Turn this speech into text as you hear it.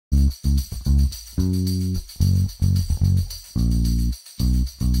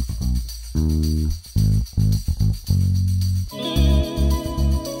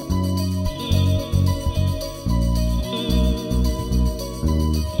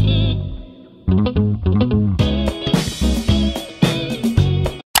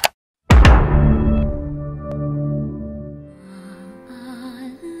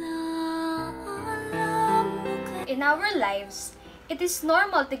In our lives, it is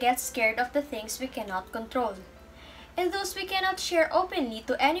normal to get scared of the things we cannot control, and those we cannot share openly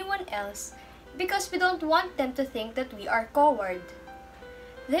to anyone else because we don't want them to think that we are coward.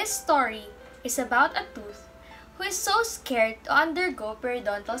 This story is about a tooth who is so scared to undergo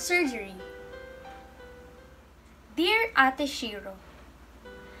periodontal surgery. Dear Ate Shiro,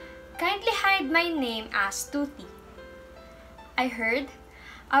 kindly hide my name as Toothy. I heard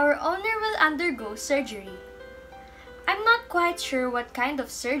our owner will undergo surgery. I'm not quite sure what kind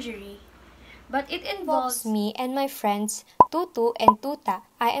of surgery, but it involves me and my friends Tutu and Tuta.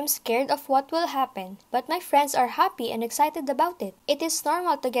 I am scared of what will happen, but my friends are happy and excited about it. It is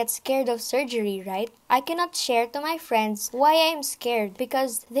normal to get scared of surgery, right? I cannot share to my friends why I am scared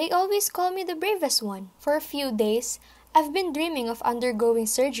because they always call me the bravest one. For a few days, I've been dreaming of undergoing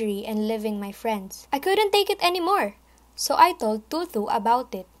surgery and leaving my friends. I couldn't take it anymore, so I told Tutu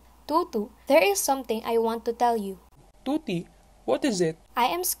about it. Tutu, there is something I want to tell you. Tuti, what is it? I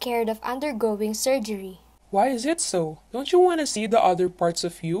am scared of undergoing surgery. Why is it so? Don't you want to see the other parts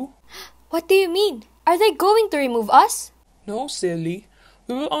of you? What do you mean? Are they going to remove us? No, silly.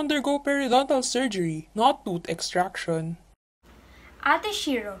 We will undergo periodontal surgery, not tooth extraction. Ate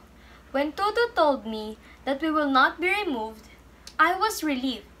Shiro, when Tutu told me that we will not be removed, I was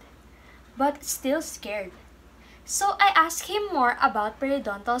relieved, but still scared. So I asked him more about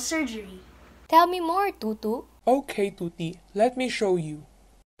periodontal surgery. Tell me more, Tutu. Okay, Tuti, let me show you.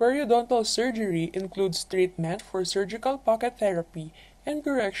 Periodontal surgery includes treatment for surgical pocket therapy and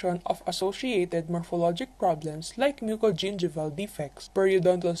correction of associated morphologic problems like mucogingival defects.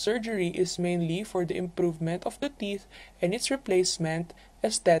 Periodontal surgery is mainly for the improvement of the teeth and its replacement,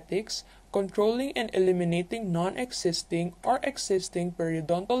 aesthetics, controlling and eliminating non-existing or existing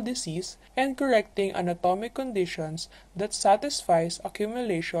periodontal disease, and correcting anatomic conditions that satisfies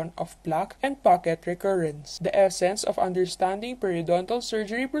accumulation of plaque and pocket recurrence. The essence of understanding periodontal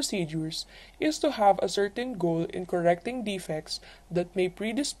surgery procedures is to have a certain goal in correcting defects that may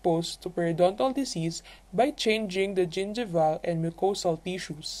predispose to periodontal disease by changing the gingival and mucosal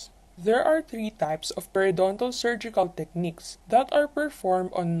tissues. There are 3 types of periodontal surgical techniques that are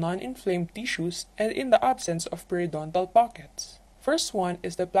performed on non-inflamed tissues and in the absence of periodontal pockets. First one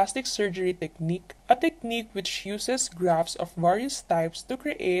is the plastic surgery technique, a technique which uses grafts of various types to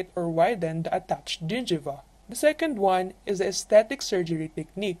create or widen the attached gingiva. The second one is the aesthetic surgery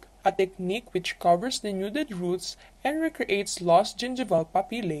technique, a technique which covers the denuded roots and recreates lost gingival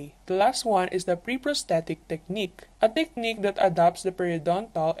papillae. The last one is the pre-prosthetic technique, a technique that adapts the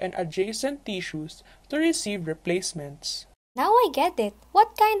periodontal and adjacent tissues to receive replacements. Now I get it.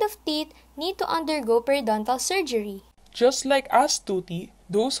 What kind of teeth need to undergo periodontal surgery? Just like us, Tuti,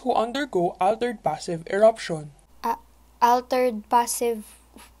 those who undergo altered passive eruption. Altered passive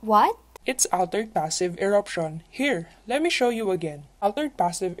what? It's altered passive eruption. Here, let me show you again. Altered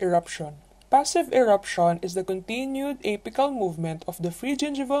passive eruption. Passive eruption is the continued apical movement of the free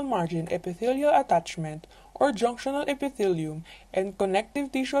gingival margin epithelial attachment or junctional epithelium and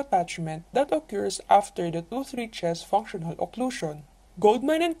connective tissue attachment that occurs after the tooth reaches functional occlusion.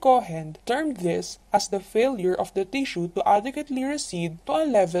 Goldman and Cohen termed this as the failure of the tissue to adequately recede to a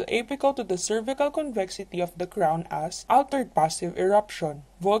level apical to the cervical convexity of the crown as altered passive eruption.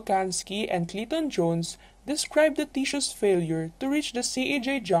 Volkansky and Clayton-Jones described the tissue's failure to reach the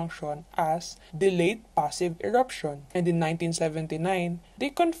CAJ junction as delayed passive eruption, and in 1979, they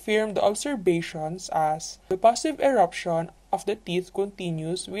confirmed the observations as the passive eruption of the teeth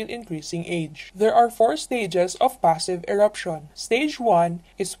continues with increasing age. There are 4 stages of passive eruption. Stage 1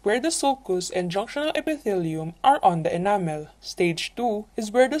 is where the sulcus and junctional epithelium are on the enamel. Stage 2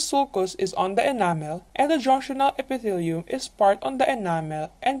 is where the sulcus is on the enamel and the junctional epithelium is part on the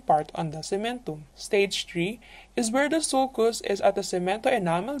enamel and part on the cementum. Stage 3 is where the sulcus is at the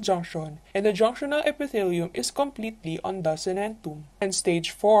cemento-enamel junction and the junctional epithelium is completely on the cementum. And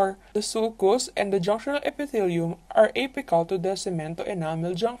stage 4, the sulcus and the junctional epithelium are apical to the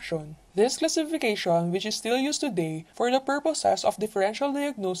cemento-enamel junction. This classification, which is still used today for the purposes of differential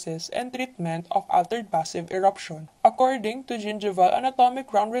diagnosis and treatment of altered passive eruption. According to gingival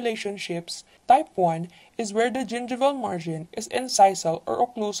anatomic round relationships, type 1 is where the gingival margin is incisal or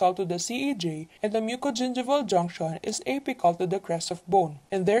occlusal to the CEJ and the mucogingival junction is apical to the crest of bone,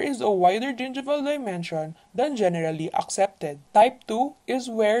 and there is a wider gingival dimension than generally accepted. Type 2 is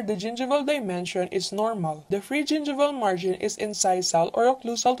where the gingival dimension is normal. The free gingival margin is incisal or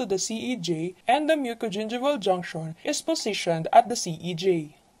occlusal to the CEJ and the mucogingival junction is positioned at the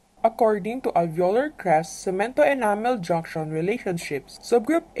CEJ. According to alveolar crest cemento-enamel junction relationships,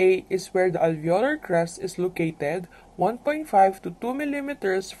 subgroup A is where the alveolar crest is located 1.5 to 2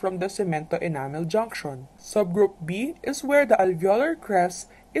 mm from the cemento-enamel junction. Subgroup B is where the alveolar crest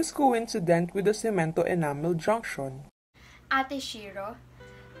is coincident with the cemento-enamel junction. Ate Shiro,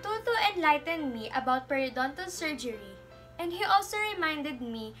 Tutu enlightened me about periodontal surgery, and he also reminded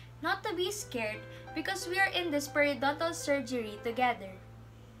me not to be scared because we are in this periodontal surgery together.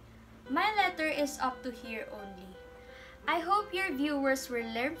 My letter is up to here only. I hope your viewers will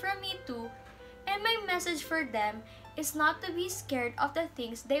learn from me too, and my message for them is not to be scared of the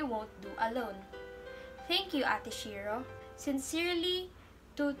things they won't do alone. Thank you, Ate Shiro. Sincerely,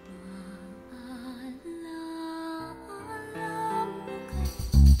 Tuti.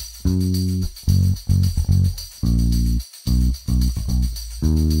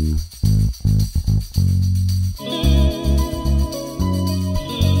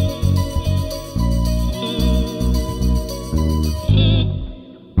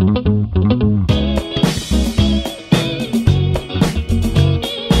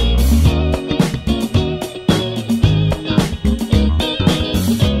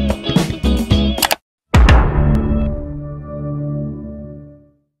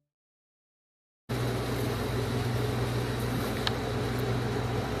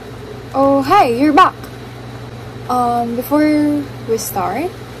 Oh, hi, you're back. Before we start,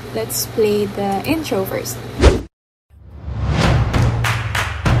 let's play the intro first.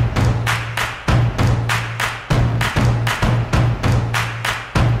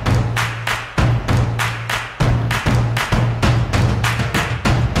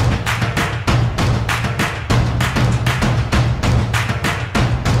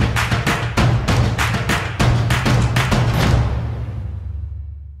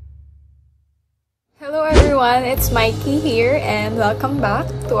 Hello everyone, it's Mikey here and welcome back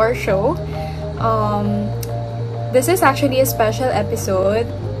to our show. This is actually a special episode,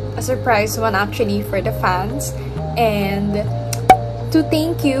 a surprise one actually for the fans, and to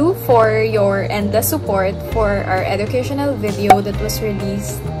thank you for your endless support for our educational video that was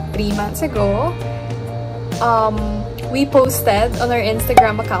released 3 months ago. We posted on our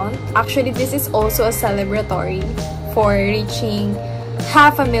Instagram account. Actually, this is also a celebratory for reaching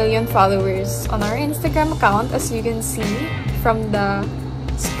 500,000 followers on our Instagram account, as you can see from the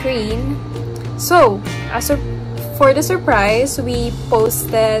screen. So, for the surprise, we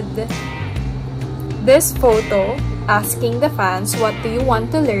posted this photo asking the fans, what do you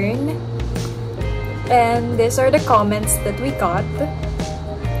want to learn? And these are the comments that we got.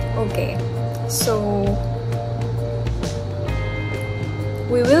 Okay, so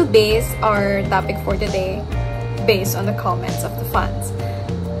we will base our topic for today based on the comments of the fans.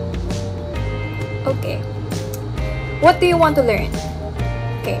 Okay, what do you want to learn?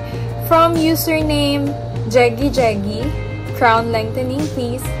 Okay, from username Jeggy, crown lengthening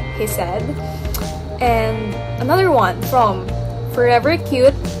please, he said. And another one from Forever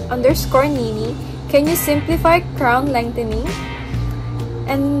Cute _Nini, can you simplify crown lengthening?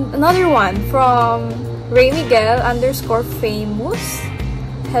 And another one from Ray Miguel _famous,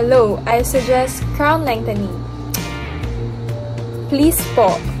 hello, I suggest crown lengthening. Please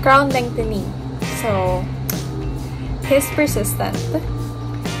po, crown lengthening. So, he's persistent.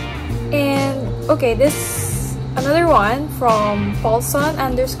 And, okay, this, another one from Paulson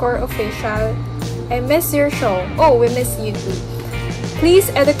 _official. I miss your show. Oh, we miss you too. Please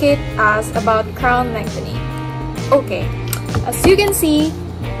educate us about crown lengthening. Okay, as you can see,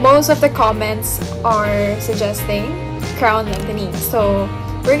 most of the comments are suggesting crown lengthening. So,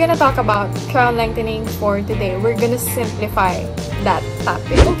 we're gonna talk about crown lengthening for today. We're gonna simplify that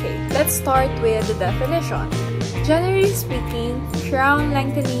topic. Okay, let's start with the definition. Generally speaking, crown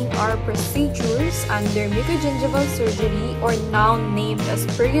lengthening are procedures under mucogingival surgery, or now named as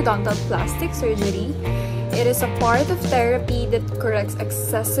periodontal plastic surgery. It is a part of therapy that corrects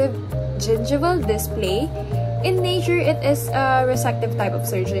excessive gingival display. In nature, it is a resective type of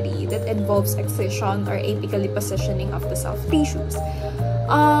surgery that involves excision or apically positioning of the soft tissues.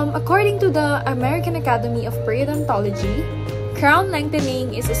 According to the American Academy of Periodontology, Crown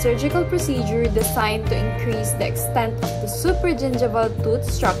lengthening is a surgical procedure designed to increase the extent of the supragingival tooth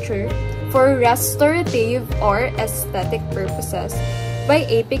structure for restorative or aesthetic purposes by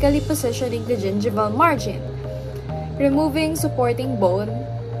apically positioning the gingival margin, removing supporting bone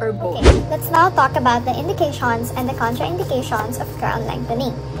or bone. Okay, let's now talk about the indications and the contraindications of crown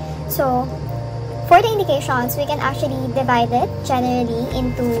lengthening. So, for the indications, we can actually divide it generally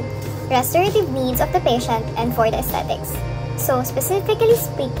into restorative needs of the patient and for the aesthetics. So, specifically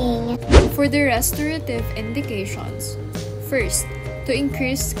speaking, for the restorative indications, first, to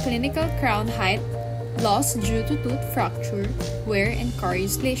increase clinical crown height loss due to tooth fracture, wear, and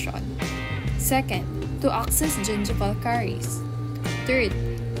caries lesion. Second, to access gingival caries. Third,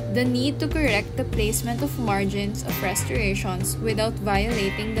 the need to correct the placement of margins of restorations without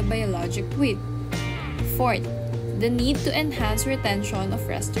violating the biologic width. Fourth, the need to enhance retention of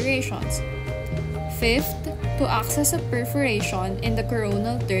restorations. Fifth, to access a perforation in the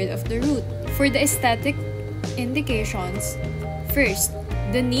coronal third of the root. For the aesthetic indications, first,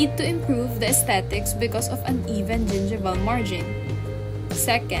 the need to improve the aesthetics because of uneven gingival margin.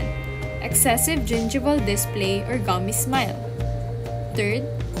 Second, excessive gingival display or gummy smile. Third,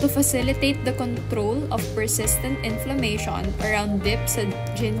 to facilitate the control of persistent inflammation around dips at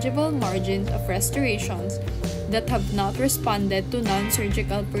gingival margins of restorations that have not responded to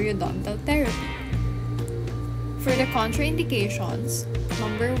non-surgical periodontal therapy. For the contraindications,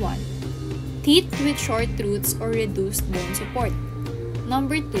 number 1, teeth with short roots or reduced bone support.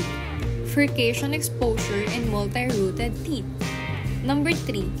 Number 2, furcation exposure in multi-rooted teeth. Number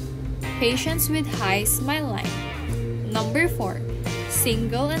 3, patients with high smile line. Number 4,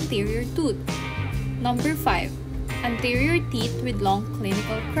 single anterior tooth. Number 5, anterior teeth with long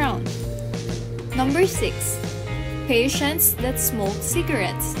clinical crown. Number 6, patients that smoke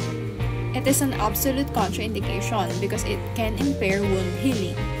cigarettes. It is an absolute contraindication because it can impair wound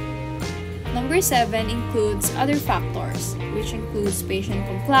healing. Number 7 includes other factors, which includes patient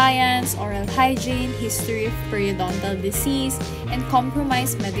compliance, oral hygiene, history of periodontal disease, and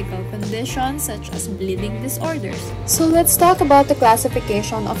compromised medical conditions such as bleeding disorders. So let's talk about the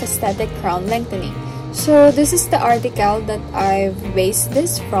classification of aesthetic crown lengthening. So this is the article that I've based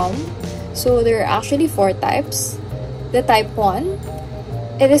this from. So there are actually 4 types. The type 1,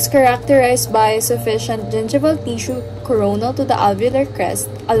 it is characterized by sufficient gingival tissue coronal to the alveolar crest,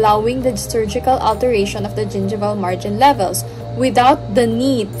 allowing the surgical alteration of the gingival margin levels without the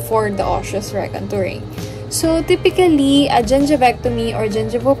need for the osseous recontouring. So typically, a gingivectomy or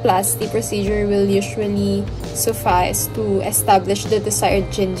gingivoplasty procedure will usually suffice to establish the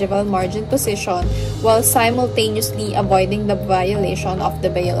desired gingival margin position while simultaneously avoiding the violation of the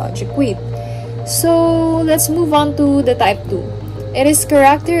biologic width. So let's move on to the type 2. It is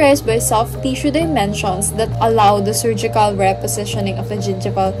characterized by soft tissue dimensions that allow the surgical repositioning of the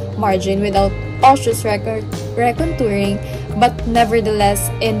gingival margin without osseous recontouring, but nevertheless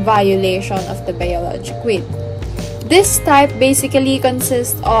in violation of the biologic width. This type basically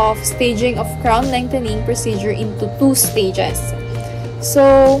consists of staging of crown lengthening procedure into 2 stages.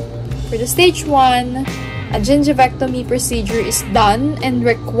 So, for the stage 1, a gingivectomy procedure is done and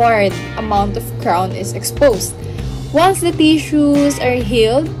required amount of crown is exposed. Once the tissues are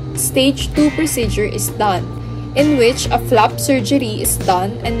healed, stage 2 procedure is done, in which a flap surgery is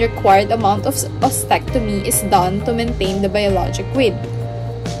done and required amount of ostectomy is done to maintain the biologic width.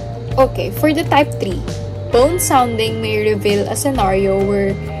 Okay, for the type 3, bone sounding may reveal a scenario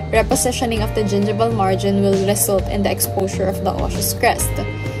where repositioning of the gingival margin will result in the exposure of the osseous crest.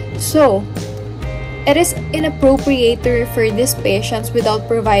 So, it is inappropriate to refer these patients without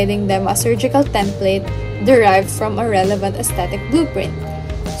providing them a surgical template derived from a relevant aesthetic blueprint.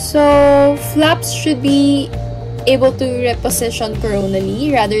 So, flaps should be able to reposition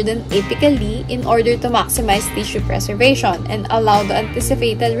coronally rather than apically in order to maximize tissue preservation and allow the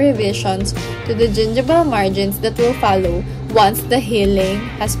anticipated revisions to the gingival margins that will follow once the healing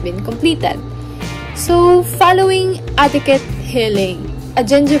has been completed. So, following adequate healing, a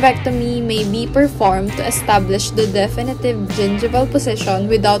gingivectomy may be performed to establish the definitive gingival position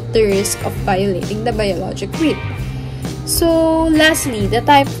without the risk of violating the biologic width. So, lastly, the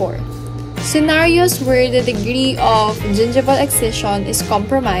type 4. Scenarios where the degree of gingival excision is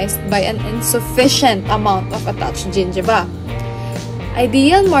compromised by an insufficient amount of attached gingiva.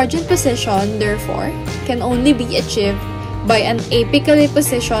 Ideal margin position, therefore, can only be achieved by an apically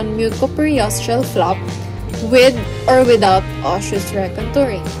positioned mucoperiosteal flap with or without osseous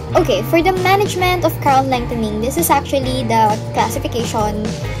recontouring. okay, for the management of crown lengthening, this is actually the classification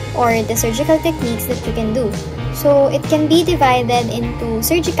or the surgical techniques that you can do. So, it can be divided into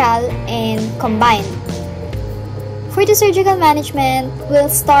surgical and combined. For the surgical management, we'll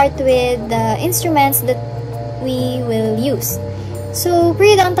start with the instruments that we will use. So,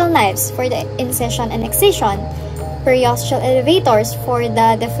 periodontal knives for the incision and excision, periosteal elevators for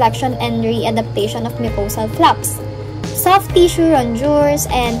the deflection and readaptation of mucosal flaps, soft tissue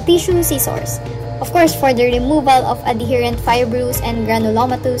rongeurs, and tissue scissors, of course for the removal of adherent fibrous and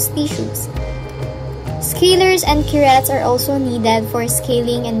granulomatous tissues. Scalers and curettes are also needed for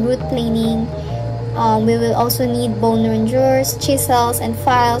scaling and root planing. We will also need bone rongeurs, chisels, and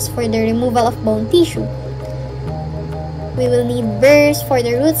files for the removal of bone tissue. We will need burrs for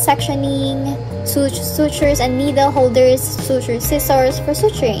the root sectioning, sutures and needle holders, suture scissors for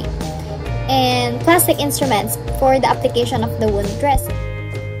suturing, and plastic instruments for the application of the wound dressing.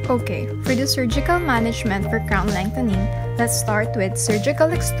 Okay, for the surgical management for crown lengthening, let's start with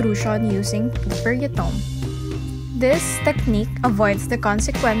surgical extrusion using the periotome. This technique avoids the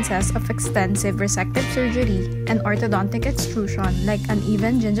consequences of extensive resective surgery and orthodontic extrusion like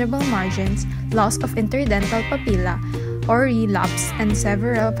uneven gingival margins, loss of interdental papilla, or relapse and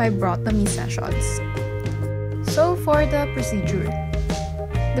several fibrotomy sessions. So for the procedure,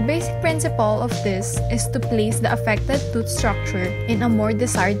 the basic principle of this is to place the affected tooth structure in a more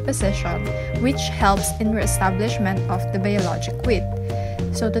desired position, which helps in reestablishment of the biologic width.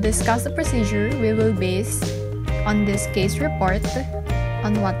 So to discuss the procedure, we will base on this case report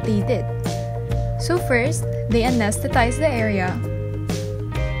on what they did. So first, they anesthetized the area.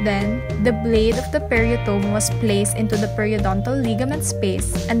 Then, the blade of the periotome was placed into the periodontal ligament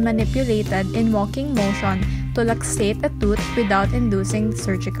space and manipulated in walking motion to luxate a tooth without inducing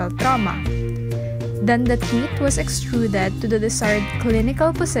surgical trauma. Then the teeth was extruded to the desired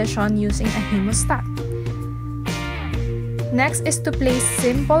clinical position using a hemostat. Next is to place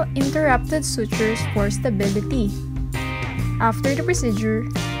simple interrupted sutures for stability. After the procedure,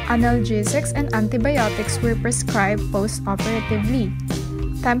 analgesics and antibiotics were prescribed post-operatively.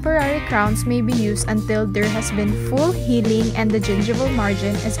 Temporary crowns may be used until there has been full healing and the gingival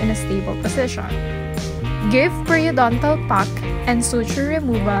margin is in a stable position. Give periodontal pack and suture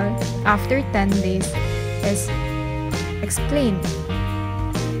removal after 10 days is explained.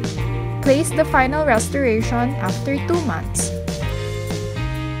 Place the final restoration after 2 months.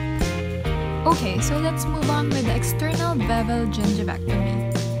 Okay, so let's move on with the external bevel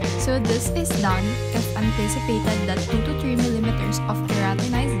gingivectomy. So this is done if anticipated that 2 to 3 millimeters of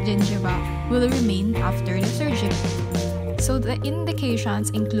keratinized gingiva will remain after the surgery. So the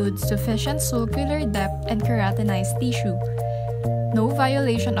indications include sufficient sulcular depth and keratinized tissue, no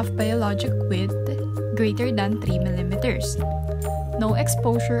violation of biologic width greater than 3 millimeters, no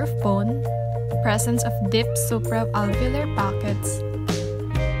exposure of bone, presence of deep supraalveolar pockets.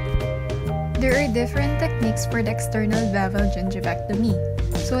 There are different techniques for the external bevel gingivectomy.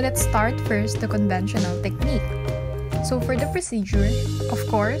 So let's start first the conventional technique. So for the procedure, of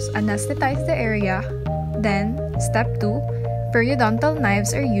course, anesthetize the area. Then, step 2, periodontal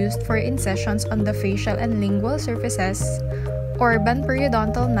knives are used for incisions on the facial and lingual surfaces. Orban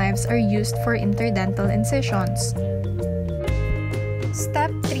periodontal knives are used for interdental incisions.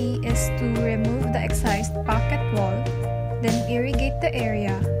 Step 3 is to remove the excised pocket wall, then irrigate the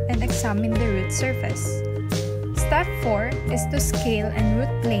area and examine the root surface. Step 4 is to scale and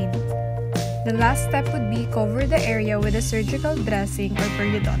root plane. The last step would be cover the area with a surgical dressing or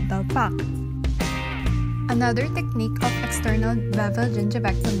periodontal pack. Another technique of external bevel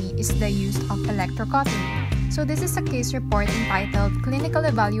gingivectomy is the use of electrocautery. So this is a case report entitled Clinical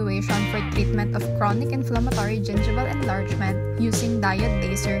Evaluation for Treatment of Chronic Inflammatory Gingival Enlargement Using Diode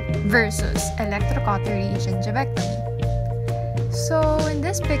Laser versus Electrocautery Gingivectomy. So in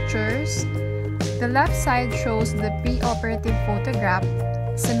these pictures, the left side shows the preoperative photograph,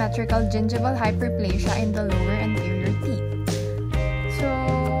 symmetrical gingival hyperplasia in the lower anterior teeth. So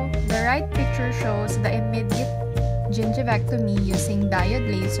the right picture shows the immediate gingivectomy using diode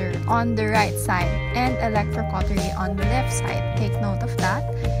laser on the right side and electrocautery on the left side. Take note of that.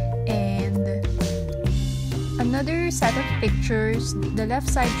 And another set of pictures, the left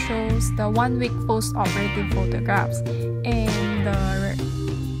side shows the 1 week post-operative photographs and the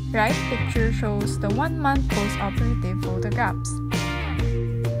right picture shows the 1 month post-operative photographs.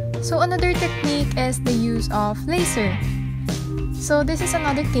 So another technique is the use of laser. So this is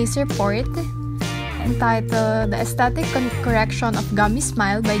another case report entitled The Aesthetic Correction of Gummy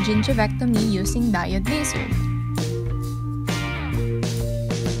Smile by Gingivectomy Using Diode Laser.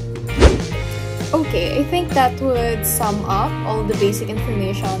 Okay, I think that would sum up all the basic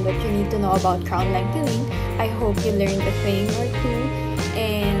information that you need to know about crown lengthening. I hope you learned a thing or two,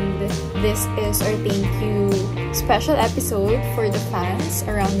 and this is our thank you special episode for the fans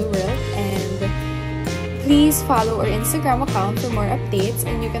around the world. And Please follow our Instagram account for more updates,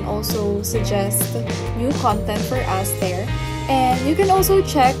 and you can also suggest new content for us there. And you can also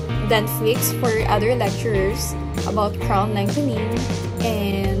check Netflix for other lecturers about crown lengthening.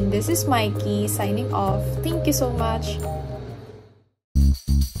 And this is Mikey signing off. Thank you so much.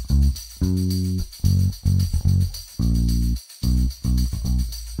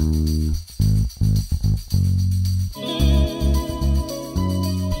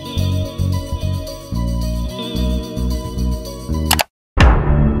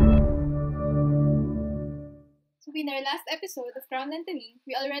 In our last episode of crown lengthening,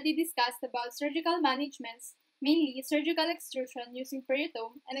 we already discussed about surgical managements, mainly surgical extrusion using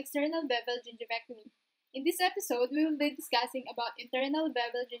peritome and external bevel gingivectomy. In this episode, we will be discussing about internal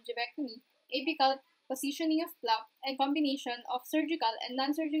bevel gingivectomy, apical positioning of flap, and combination of surgical and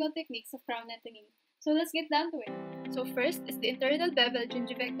non-surgical techniques of crown lengthening. So let's get down to it. So first is the internal bevel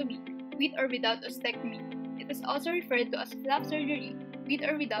gingivectomy, with or without ostectomy. It is also referred to as flap surgery, with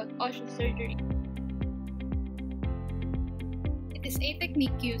or without osseous surgery. It is a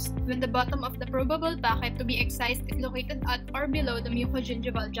technique used when the bottom of the probable packet to be excised is located at or below the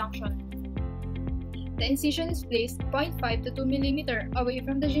mucogingival junction. The incision is placed 0.5 to 2 mm away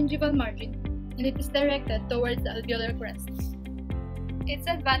from the gingival margin, and it is directed towards the alveolar crest. Its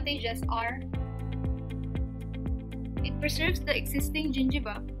advantages are: it preserves the existing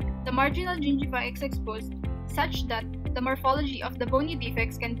gingiva. The marginal gingiva is exposed such that the morphology of the bony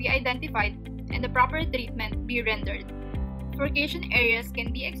defects can be identified and the proper treatment be rendered. Furcation areas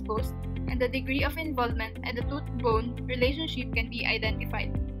can be exposed, and the degree of involvement and the tooth-bone relationship can be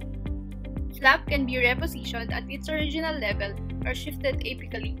identified. Flap can be repositioned at its original level or shifted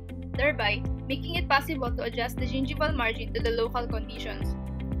apically, thereby making it possible to adjust the gingival margin to the local conditions.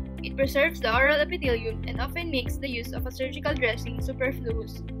 It preserves the oral epithelium and often makes the use of a surgical dressing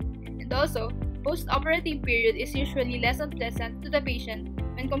superfluous. And also, post-operative period is usually less unpleasant to the patient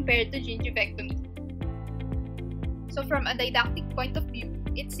when compared to gingivectomy. So from a didactic point of view,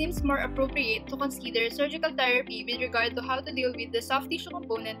 it seems more appropriate to consider surgical therapy with regard to how to deal with the soft tissue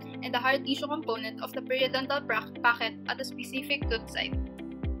component and the hard tissue component of the periodontal packet at a specific tooth site.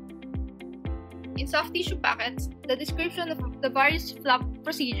 In soft tissue packets, the description of the various flap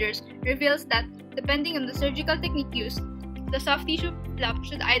procedures reveals that, depending on the surgical technique used, the soft tissue flap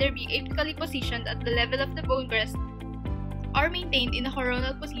should either be apically positioned at the level of the bone crest or maintained in a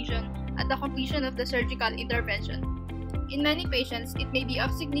coronal position at the completion of the surgical intervention. In many patients, it may be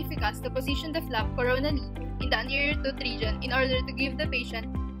of significance to position the flap coronally in the anterior tooth region in order to give the patient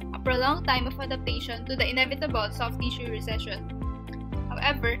a prolonged time of adaptation to the inevitable soft tissue recession.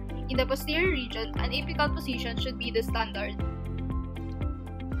 However, in the posterior region, an apical position should be the standard.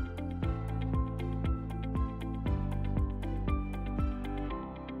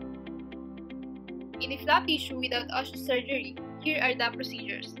 In a flap tissue without osseous surgery, here are the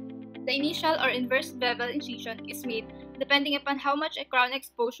procedures. The initial or inverse bevel incision is made depending upon how much a crown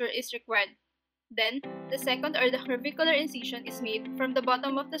exposure is required. Then, the second or the curvicular incision is made from the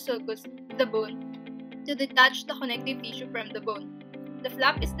bottom of the sulcus to the bone to detach the connective tissue from the bone. The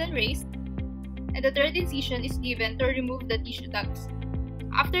flap is then raised, and the third incision is given to remove the tissue ducts.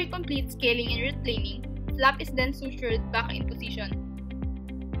 After complete scaling and root planing, flap is then sutured back in position.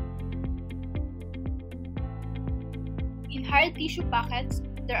 In hard tissue packets,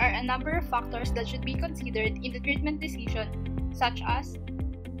 there are a number of factors that should be considered in the treatment decision, such as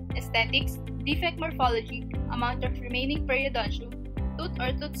aesthetics, defect morphology, amount of remaining periodontium, tooth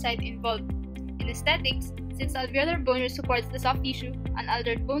or tooth site involved. In aesthetics, since alveolar bone supports the soft tissue, an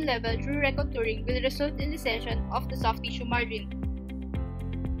altered bone level through recontouring will result in recession of the soft tissue margin.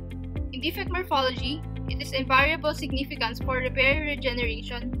 In defect morphology, it is of variable significance for repair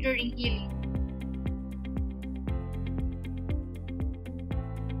regeneration during healing.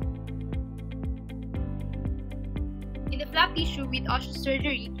 In the flap tissue with osseous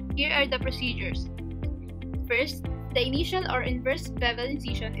surgery, here are the procedures. First, the initial or inverse bevel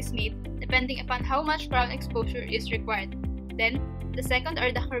incision is made depending upon how much crown exposure is required. Then, the second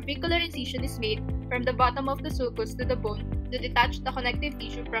or the curvicular incision is made from the bottom of the sulcus to the bone to detach the connective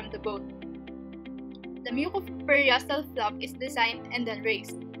tissue from the bone. The mucoperiosteal flap is designed and then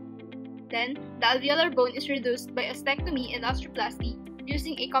raised. Then, the alveolar bone is reduced by ostectomy and osteoplasty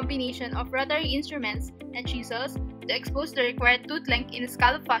using a combination of rotary instruments and chisels to expose the required tooth length in a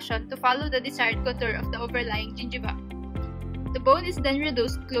scallop fashion to follow the desired contour of the overlying gingiva. The bone is then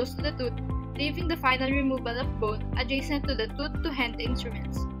reduced close to the tooth, leaving the final removal of bone adjacent to the tooth-to-hand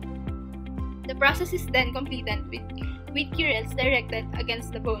instruments. The process is then completed with curels directed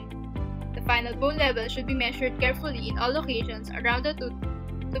against the bone. The final bone level should be measured carefully in all locations around the tooth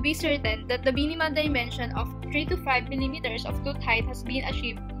to be certain that the minimal dimension of 3 to 5 millimeters of tooth height has been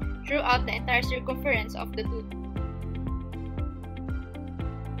achieved throughout the entire circumference of the tooth.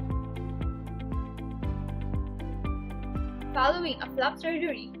 Following a flap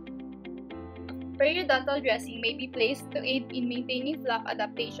surgery, periodontal dressing may be placed to aid in maintaining flap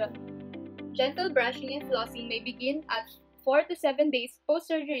adaptation. Gentle brushing and flossing may begin at 4 to 7 days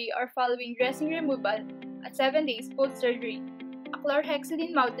post-surgery or following dressing removal at 7 days post-surgery. A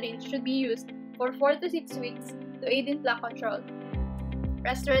chlorhexidine mouth rinse should be used for 4 to 6 weeks to aid in plaque control.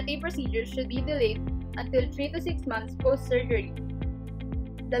 Restorative procedures should be delayed until 3 to 6 months post-surgery.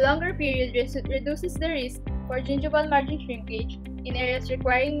 The longer period reduces the risk for gingival margin shrinkage in areas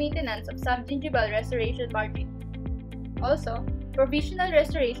requiring maintenance of subgingival restoration margin. Also, provisional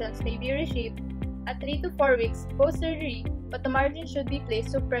restorations may be reshaped at 3 to 4 weeks post-surgery, but the margin should be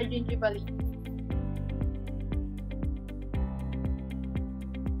placed supragingivally.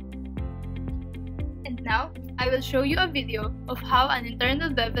 And now, I will show you a video of how an internal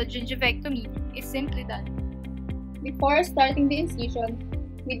bevel gingivectomy is simply done. Before starting the incision,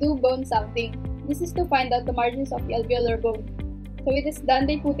 we do bone sounding. This is to find out the margins of the alveolar bone. So it is done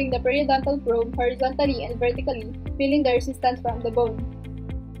by putting the periodontal probe horizontally and vertically, feeling the resistance from the bone.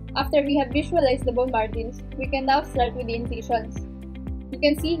 After we have visualized the bone margins, we can now start with the incisions. You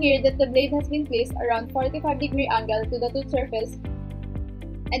can see here that the blade has been placed around 45-degree angle to the tooth surface,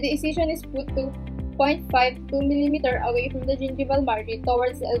 and the incision is put to 0.5 to 2 mm away from the gingival margin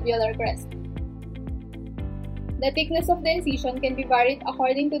towards the alveolar crest. The thickness of the incision can be varied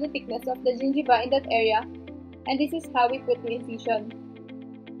according to the thickness of the gingiva in that area, and this is how we put the incision.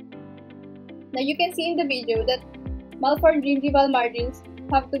 Now you can see in the video that malformed gingival margins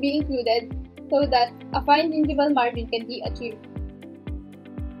have to be included so that a fine gingival margin can be achieved.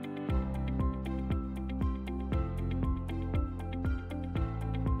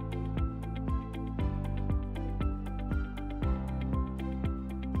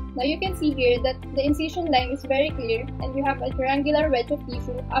 Now you can see here that the incision line is very clear and we have a triangular wedge of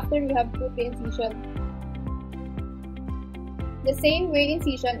tissue after we have put the incision. The same way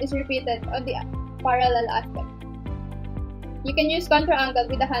incision is repeated on the parallel aspect. You can use contra-angle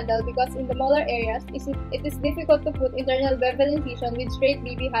with the handle because in the molar areas, it is difficult to put internal bevel incision with straight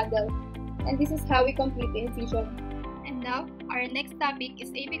BB handle. And this is how we complete the incision. And now, our next topic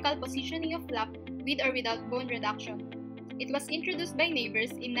is apical positioning of flap with or without bone reduction. It was introduced by neighbors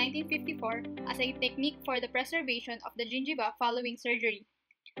in 1954 as a technique for the preservation of the gingiva following surgery.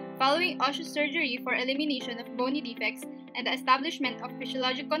 Following osseous surgery for elimination of bony defects and the establishment of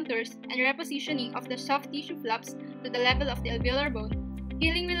physiologic contours and repositioning of the soft tissue flaps to the level of the alveolar bone,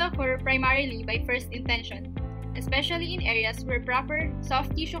 healing will occur primarily by first intention, especially in areas where proper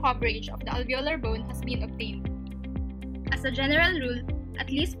soft tissue coverage of the alveolar bone has been obtained. As a general rule, at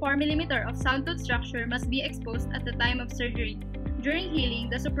least 4 mm of sound tooth structure must be exposed at the time of surgery. During healing,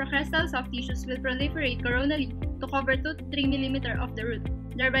 the supracrestal soft tissues will proliferate coronally to cover 2 to 3 mm of the root,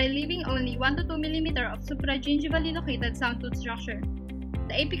 thereby leaving only 1 to 2 mm of supragingivally located sound tooth structure.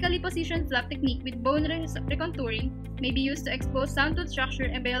 The apically positioned flap technique with bone recontouring may be used to expose sound tooth structure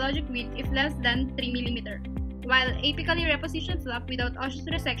and biologic width if less than 3 mm, while apically repositioned flap without osseous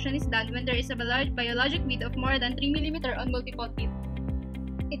resection is done when there is a biologic width of more than 3 mm on multiple teeth.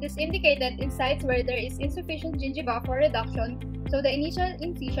 It is indicated in sites where there is insufficient gingiva for reduction, so the initial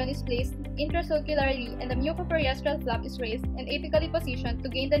incision is placed intracircularly and the mucoperiosteal flap is raised and apically positioned to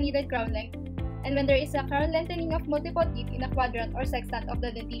gain the needed crown length, and when there is a crown lengthening of multiple teeth in a quadrant or sextant of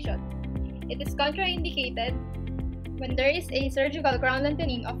the dentition. It is contraindicated when there is a surgical crown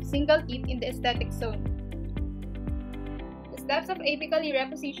lengthening of single teeth in the aesthetic zone. The steps of apically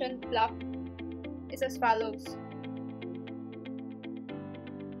repositioned flap is as follows.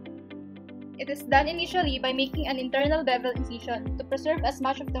 It is done initially by making an internal bevel incision to preserve as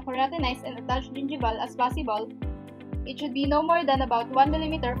much of the keratinized and attached gingival as possible. It should be no more than about 1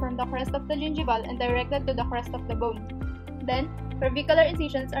 mm from the crest of the gingival and directed to the crest of the bone. Then, cervicular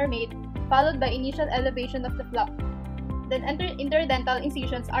incisions are made, followed by initial elevation of the flap. Then interdental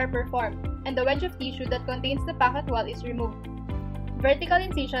incisions are performed, and the wedge of tissue that contains the pocket wall is removed. Vertical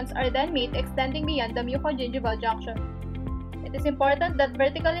incisions are then made extending beyond the mucogingival junction. It is important that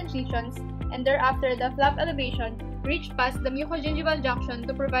vertical incisions and thereafter the flap elevation reach past the mucogingival junction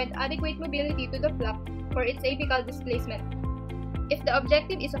to provide adequate mobility to the flap for its apical displacement. If the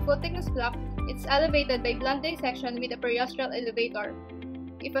objective is a full-thickness flap, it's elevated by blunt dissection with a periosteal elevator.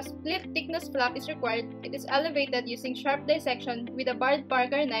 If a split-thickness flap is required, it is elevated using sharp dissection with a barred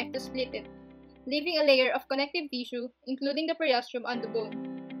Parker knife to split it, leaving a layer of connective tissue, including the periosteum, on the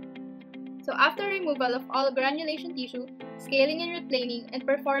bone. So after removal of all granulation tissue, scaling and replaning, and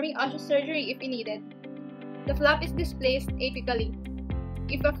performing osseous surgery if needed, the flap is displaced apically.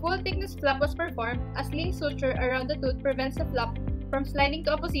 If a full thickness flap was performed, a sling suture around the tooth prevents the flap from sliding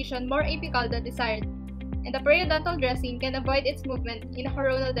to a position more apical than desired, and the periodontal dressing can avoid its movement in a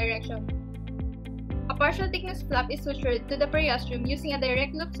coronal direction. A partial thickness flap is sutured to the periosteum using a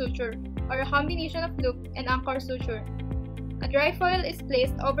direct loop suture or a combination of loop and anchor suture. A dry foil is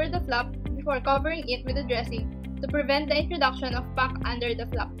placed over the flap before covering it with the dressing to prevent the introduction of pack under the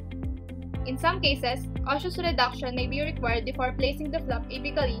flap. In some cases, osseous reduction may be required before placing the flap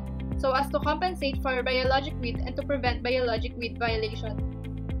apically so as to compensate for biologic width and to prevent biologic width violation.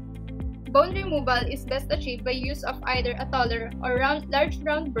 Bone removal is best achieved by use of either a taller or large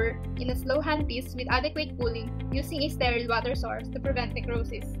round burr in a slow handpiece with adequate cooling using a sterile water source to prevent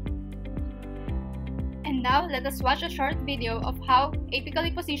necrosis. And now, let us watch a short video of how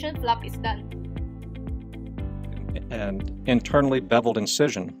apically positioned flap is done. An internally beveled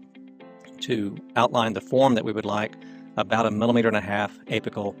incision to outline the form that we would like about 1.5 millimeters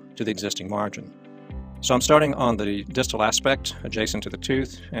apical to the existing margin. So I'm starting on the distal aspect adjacent to the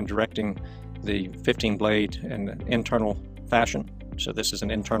tooth and directing the 15 blade in an internal fashion. So this is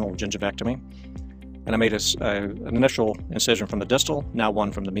an internal gingivectomy. And I made an initial incision from the distal, now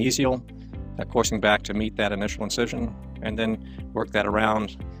one from the mesial, coursing back to meet that initial incision, and then work that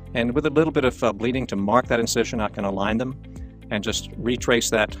around. And with a little bit of bleeding to mark that incision, I can align them and just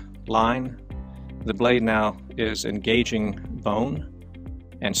retrace that line. The blade now is engaging bone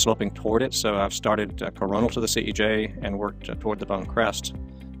and sloping toward it, so I've started coronal to the CEJ and worked toward the bone crest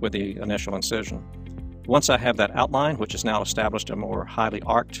with the initial incision. Once I have that outline, which has now established a more highly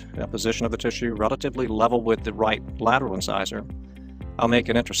arced position of the tissue, relatively level with the right lateral incisor, I'll make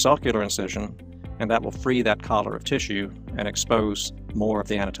an intrasulcular incision, and that will free that collar of tissue and expose more of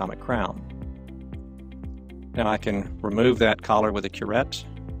the anatomic crown. Now I can remove that collar with a curette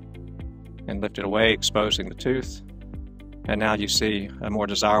and lift it away, exposing the tooth. And now you see a more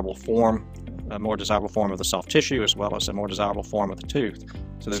desirable form of the soft tissue, as well as a more desirable form of the tooth.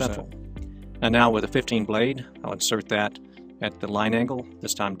 So there's central. And now with a 15 blade, I'll insert that at the line angle,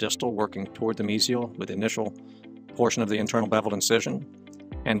 this time distal, working toward the mesial with the initial portion of the internal beveled incision.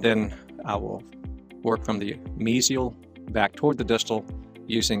 And then I will work from the mesial back toward the distal,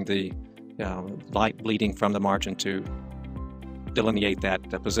 using the light bleeding from the margin to delineate that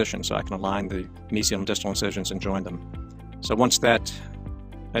position, so I can align the mesial and distal incisions and join them. So once that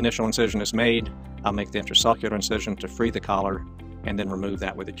initial incision is made, I'll make the intrasulcular incision to free the collar and then remove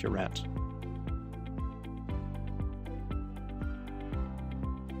that with a curette.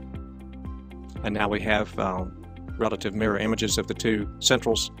 And now we have relative mirror images of the two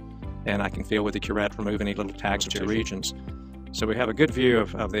centrals, and I can feel with the curette remove any little tags or two regions. So we have a good view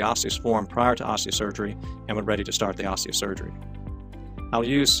of the osseous form prior to osteosurgery, and we're ready to start the osteosurgery. I'll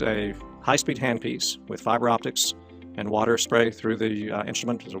use a high-speed handpiece with fiber optics and water spray through the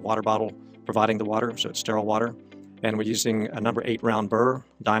instrument. There's a water bottle providing the water, so it's sterile water. And we're using a number 8 round burr,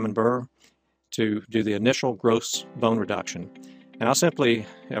 diamond burr, to do the initial gross bone reduction. And I'll simply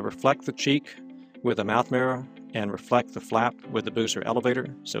reflect the cheek with a mouth mirror and reflect the flap with the booster elevator,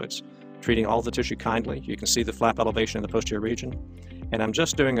 so it's treating all the tissue kindly. You can see the flap elevation in the posterior region. And I'm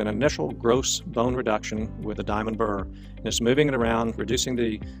just doing an initial gross bone reduction with a diamond burr. And it's moving it around, reducing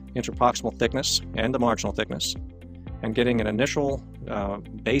the interproximal thickness and the marginal thickness, and getting an initial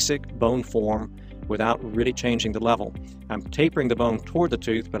basic bone form without really changing the level. I'm tapering the bone toward the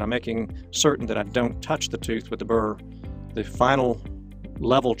tooth, but I'm making certain that I don't touch the tooth with the burr. The final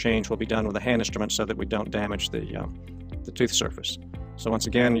level change will be done with a hand instrument so that we don't damage the tooth surface. So once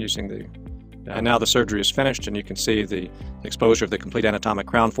again, using the and now the surgery is finished, and you can see the exposure of the complete anatomic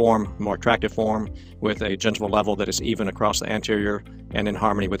crown form, more attractive form, with a gingival level that is even across the anterior and in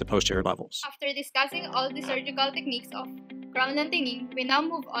harmony with the posterior levels. After discussing all the surgical techniques of crown lengthening, we now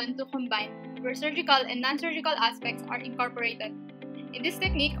move on to combine, where surgical and non-surgical aspects are incorporated. In this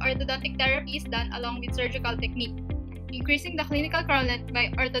technique, orthodontic therapy is done along with surgical technique. Increasing the clinical crown length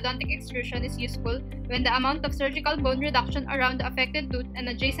by orthodontic extrusion is useful when the amount of surgical bone reduction around the affected tooth and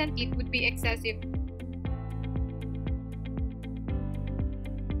adjacent teeth would be excessive.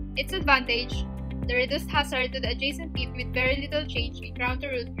 Its advantage: the reduced hazard to the adjacent teeth with very little change in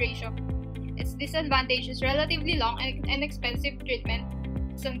crown-to-root ratio. Its disadvantage is relatively long and expensive treatment.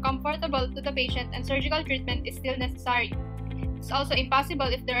 It's uncomfortable to the patient, and surgical treatment is still necessary. It's also impossible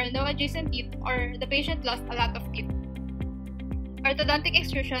if there are no adjacent teeth or the patient lost a lot of teeth. Orthodontic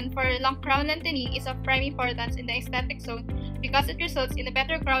extrusion for crown lengthening is of prime importance in the aesthetic zone because it results in a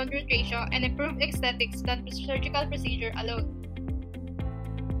better crown-root ratio and improved aesthetics than surgical procedure alone.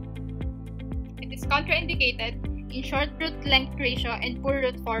 is contraindicated in short root length ratio and poor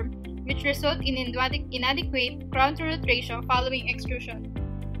root form, which result in inadequate crown-to-root ratio following extrusion.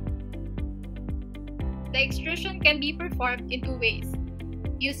 The extrusion can be performed in two ways,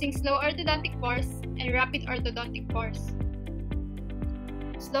 using slow orthodontic force and rapid orthodontic force.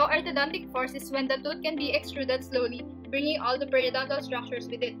 Slow orthodontic force is when the tooth can be extruded slowly, bringing all the periodontal structures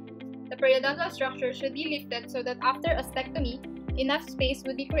with it. The periodontal structure should be lifted so that after ostectomy, enough space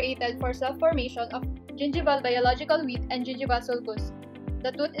would be created for self-formation of gingival biological width and gingival sulcus.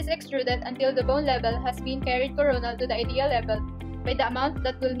 The tooth is extruded until the bone level has been carried coronal to the ideal level by the amount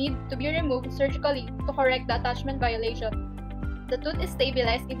that will need to be removed surgically to correct the attachment violation. The tooth is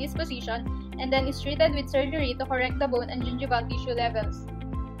stabilized in this position and then is treated with surgery to correct the bone and gingival tissue levels.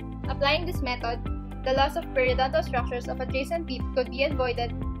 Applying this method, the loss of periodontal structures of adjacent teeth could be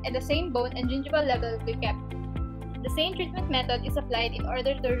avoided and the same bone and gingival level will be kept. The same treatment method is applied in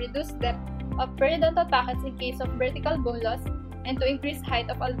order to reduce depth of periodontal pockets in case of vertical bone loss and to increase height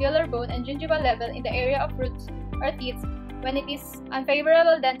of alveolar bone and gingival level in the area of roots or teeth when it is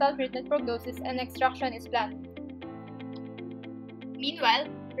unfavorable dental treatment prognosis and extraction is planned. Meanwhile,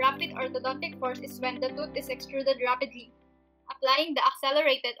 rapid orthodontic force is when the tooth is extruded rapidly. Applying the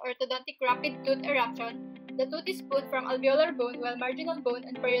accelerated orthodontic rapid tooth eruption, the tooth is pulled from alveolar bone while marginal bone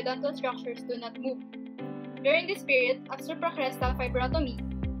and periodontal structures do not move. During this period, a supracrestal fibrotomy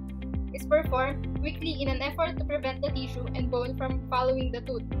is performed quickly in an effort to prevent the tissue and bone from following the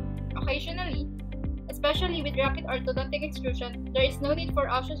tooth. Occasionally, especially with rapid orthodontic extrusion, there is no need for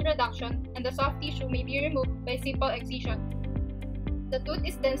osseous reduction and the soft tissue may be removed by simple excision. The tooth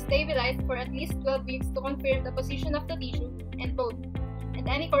is then stabilized for at least 12 weeks to confirm the position of the tissue and bone, and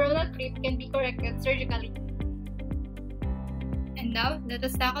any coronal creep can be corrected surgically. And now, let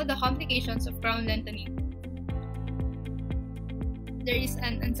us tackle the complications of crown lengthening. There is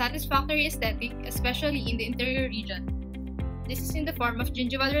an unsatisfactory aesthetic, especially in the interior region. This is in the form of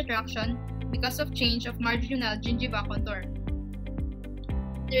gingival retraction because of change of marginal gingiva contour.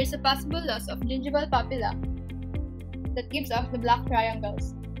 There is a possible loss of gingival papilla that gives off the black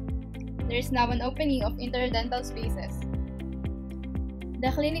triangles. There is now an opening of interdental spaces. The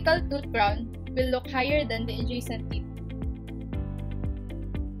clinical tooth crown will look higher than the adjacent teeth.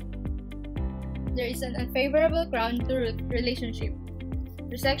 There is an unfavorable crown-to-root relationship.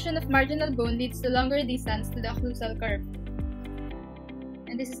 Resection of marginal bone leads to longer distance to the occlusal curve.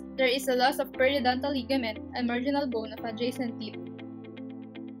 And there is a loss of periodontal ligament and marginal bone of adjacent teeth.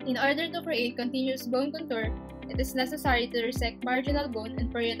 In order to create continuous bone contour, it is necessary to resect marginal bone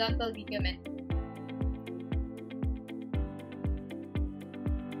and periodontal ligament.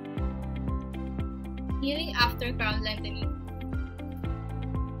 Healing after crown lengthening.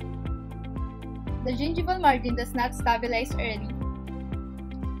 The gingival margin does not stabilize early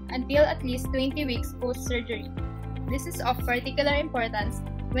until at least 20 weeks post-surgery. This is of particular importance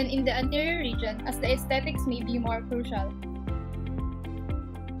when in the anterior region as the aesthetics may be more crucial.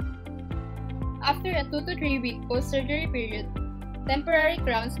 After a 2 to 3 week post-surgery period, temporary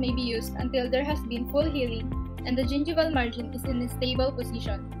crowns may be used until there has been full healing and the gingival margin is in a stable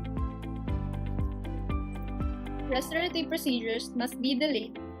position. Restorative procedures must be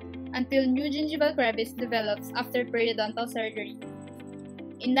delayed until new gingival crevice develops after periodontal surgery.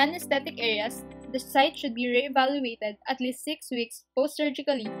 In non-aesthetic areas, the site should be re-evaluated at least 6 weeks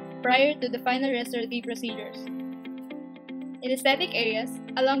post-surgically prior to the final restorative procedures. In aesthetic areas,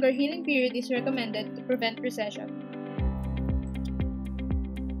 a longer healing period is recommended to prevent recession.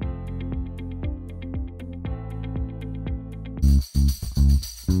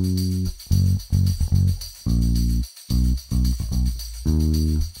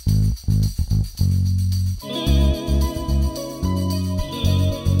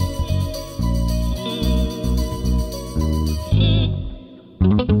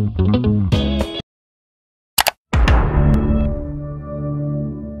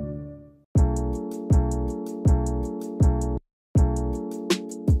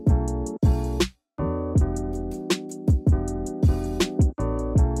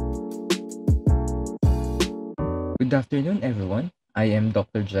 Good afternoon, everyone. I am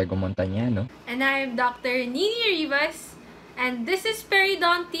Dr. Diego Montañano. And I am Dr. Nini Rivas. And this is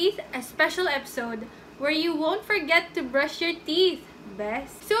Periodont Teeth, a special episode where you won't forget to brush your teeth.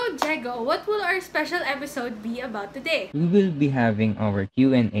 Best. So, Diego, what will our special episode be about today? We will be having our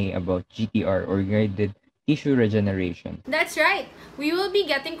Q&A about GTR or guided tissue regeneration. That's right. We will be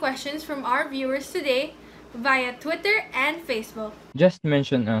getting questions from our viewers today via Twitter and Facebook. Just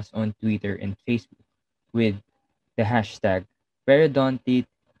mention us on Twitter and Facebook with the hashtag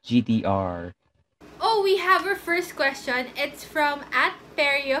PeriodonTeethGTR. Oh, we have our first question. It's from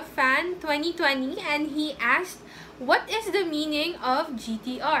 @PERIO fan 2020 and he asked, what is the meaning of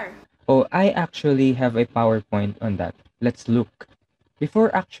GTR? Oh, I actually have a PowerPoint on that. Let's look.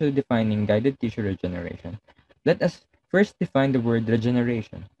 Before actually defining guided tissue regeneration, let us first define the word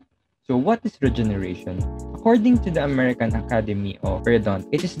regeneration. So what is regeneration? According to the American Academy of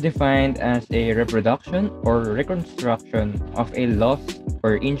Periodontics, it is defined as a reproduction or reconstruction of a lost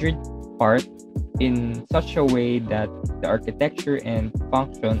or injured part in such a way that the architecture and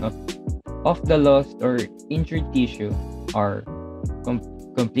function of the lost or injured tissue are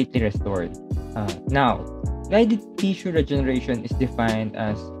completely restored. Now, guided tissue regeneration is defined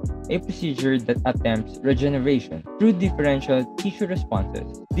as a procedure that attempts regeneration through differential tissue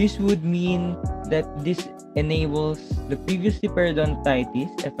responses. This would mean that this enables the previously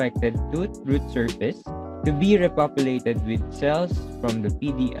periodontitis affected tooth root surface to be repopulated with cells from the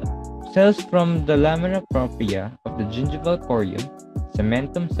PDL, cells from the lamina propria of the gingival corium,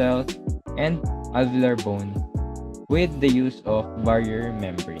 cementum cells, and alveolar bone with the use of barrier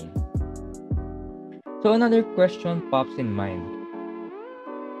membrane. So another question pops in mind.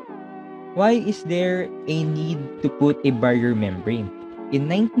 Why is there a need to put a barrier membrane?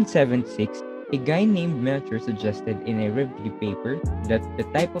 In 1976, a guy named Melcher suggested in a review paper that the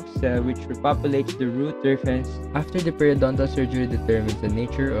type of cell which repopulates the root surface after the periodontal surgery determines the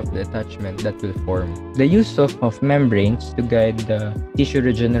nature of the attachment that will form. The use of membranes to guide the tissue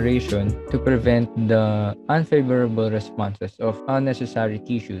regeneration to prevent the unfavorable responses of unnecessary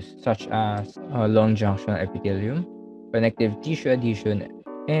tissues such as long junctional epithelium, connective tissue adhesion,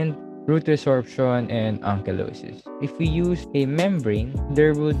 and root resorption and ankylosis. If we use a membrane,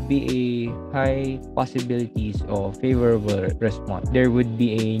 there would be a high possibilities of favorable response. There would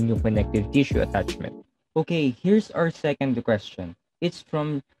be a new connective tissue attachment. Okay, here's our second question. It's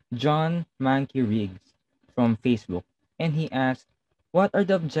from John Mankey Riggs from Facebook, and he asked, what are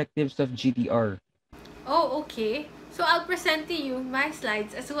the objectives of GTR? Oh, okay. So I'll present to you my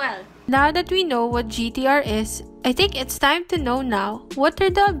slides as well. Now that we know what GTR is, I think it's time to know now what are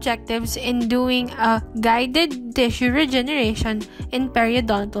the objectives in doing a guided tissue regeneration in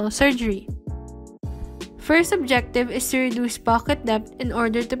periodontal surgery. First objective is to reduce pocket depth in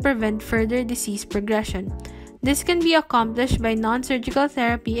order to prevent further disease progression. This can be accomplished by non-surgical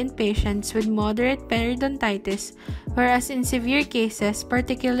therapy in patients with moderate periodontitis, whereas in severe cases,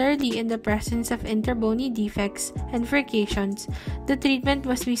 particularly in the presence of interbony defects and furcations, the treatment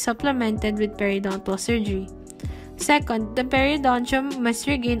must be supplemented with periodontal surgery. Second, the periodontium must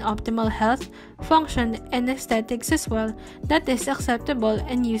regain optimal health, function, and aesthetics as well that is acceptable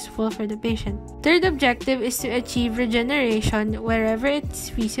and useful for the patient. Third objective is to achieve regeneration wherever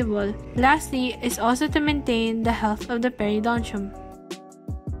it's feasible. Lastly is also to maintain the health of the periodontium.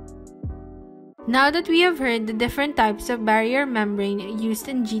 Now that we have heard the different types of barrier membrane used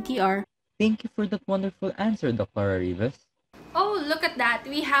in GTR, Thank you for that wonderful answer, Dr. Rivas. oh, look at that.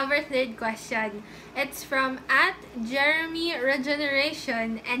 We have our third question. It's from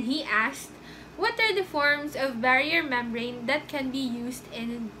 @JeremyRegeneration and he asked, what are the forms of barrier membrane that can be used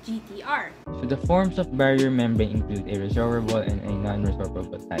in GTR? So the forms of barrier membrane include a resorbable and a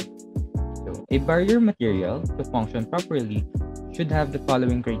non-resorbable type. So a barrier material to function properly should have the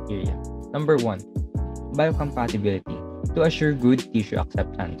following criteria. Number 1, biocompatibility to assure good tissue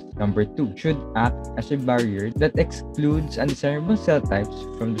acceptance. Number 2, should act as a barrier that excludes undesirable cell types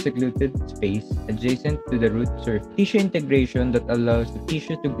from the secluded space adjacent to the root surface. Tissue integration that allows the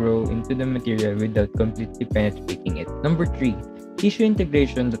tissue to grow into the material without completely penetrating it. Number 3, tissue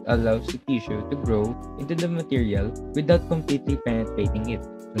integration that allows the tissue to grow into the material without completely penetrating it.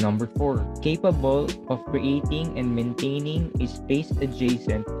 Number 4, capable of creating and maintaining a space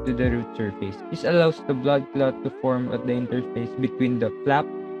adjacent to the root surface. This allows the blood clot to form at the interface between the flap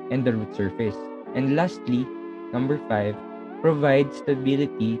and the root surface. And lastly, number 5, provides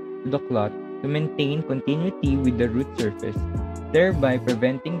stability to the clot to maintain continuity with the root surface, thereby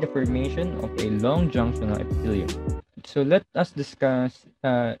preventing the formation of a long junctional epithelium. So let us discuss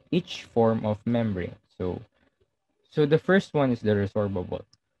each form of membrane. So the first one is the resorbable.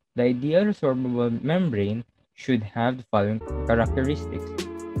 The ideal resorbable membrane should have the following characteristics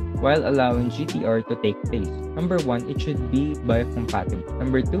while allowing GTR to take place. Number 1, it should be biocompatible.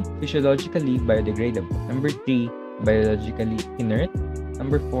 Number 2, physiologically biodegradable. Number 3, biologically inert.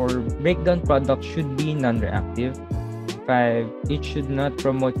 Number 4, breakdown product should be non-reactive. 5, it should not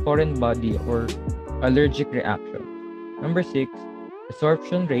promote foreign body or allergic reaction. Number 6,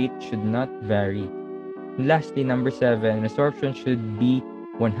 absorption rate should not vary. And lastly, number 7, absorption should be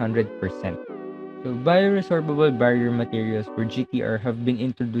 100%. So, bioresorbable barrier materials for GTR have been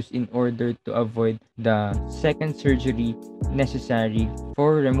introduced in order to avoid the second surgery necessary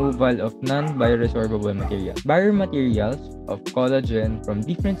for removal of non-bioresorbable materials. Barrier materials of collagen from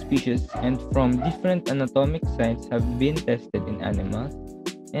different species and from different anatomic sites have been tested in animals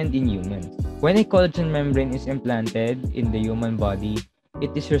and in humans. When a collagen membrane is implanted in the human body, it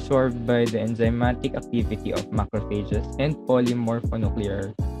is resorbed by the enzymatic activity of macrophages and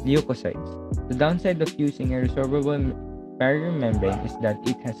polymorphonuclear leukocytes. The downside of using a resorbable barrier membrane is that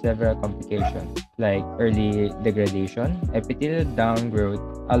it has several complications like early degradation, epithelial downgrowth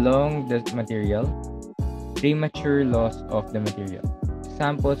along the material, premature loss of the material.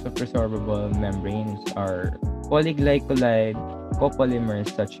 Examples of resorbable membranes are polyglycolide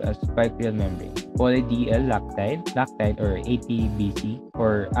copolymers such as biquiral membrane, poly-DL lactide or ATBC,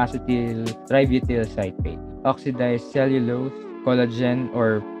 or acetyl tributyl citrate, oxidized cellulose, collagen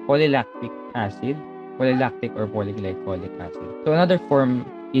or polylactic acid, polylactic or polyglycolic acid. So another form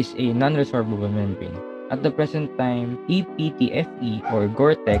is a non-resorbable membrane. At the present time, EPTFE or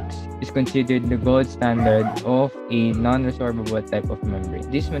Gore-Tex is considered the gold standard of a non-resorbable type of membrane.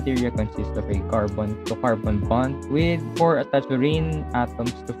 This material consists of a carbon-to-carbon bond with 4 attached fluorine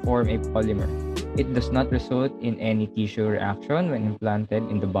atoms to form a polymer. It does not result in any tissue reaction when implanted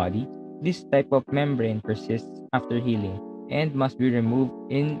in the body. This type of membrane persists after healing and must be removed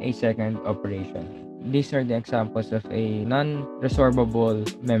in a second operation. These are the examples of a non-resorbable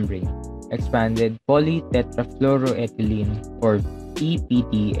membrane. Expanded polytetrafluoroethylene or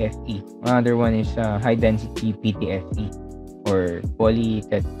EPTFE. Another one is high density PTFE or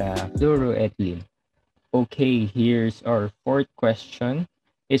polytetrafluoroethylene. Okay, here's our fourth question.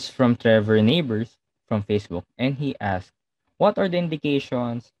 It's from Trevor Neighbors from Facebook, and he asked, what are the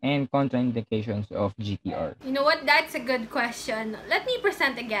indications and contraindications of GTR? You know what? That's a good question. Let me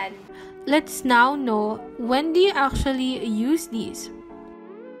present again. Let's now know, when do you actually use these?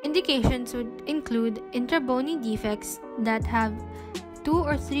 Indications would include intrabony defects that have 2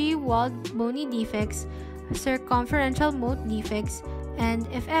 or 3 walled bony defects, circumferential moat defects, and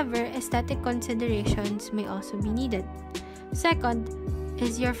if ever, aesthetic considerations may also be needed. Second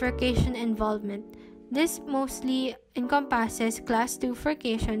is your furcation involvement. This mostly encompasses class 2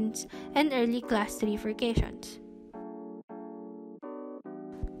 furcations and early class 3 furcations.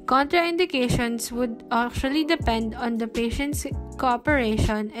 Contraindications would actually depend on the patient's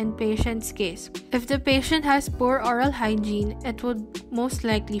cooperation and patient's case. If the patient has poor oral hygiene, it would most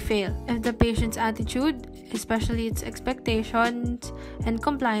likely fail. If the patient's attitude, especially its expectations and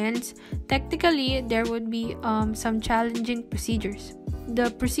compliance, technically there would be some challenging procedures.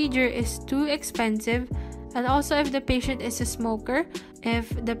 The procedure is too expensive, and also if the patient is a smoker, if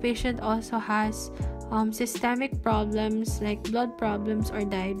the patient also has systemic problems like blood problems or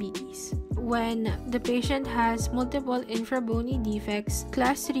diabetes. When the patient has multiple infrabony defects,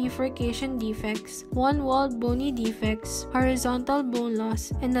 class 3 furcation defects, 1-walled bony defects, horizontal bone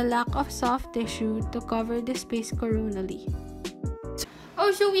loss, and a lack of soft tissue to cover the space coronally.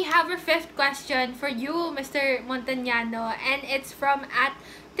 Oh, so we have our fifth question for you, Mr. Montagnano, and it's from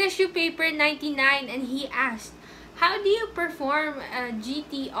 @tissuepaper99, and he asked, how do you perform a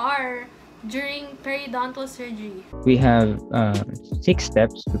GTR during periodontal surgery? We have 6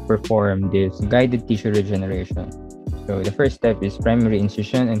 steps to perform this guided tissue regeneration. So the first step is primary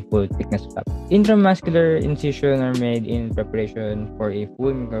incision and full thickness flap. Intramuscular incision are made in preparation for a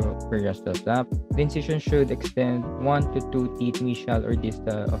full microperiosteal flap. The incision should extend 1 to 2 teeth mesial or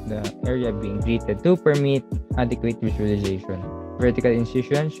distal of the area being treated to permit adequate visualization. Vertical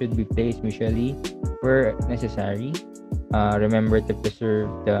incision should be placed mesially where necessary. Remember to preserve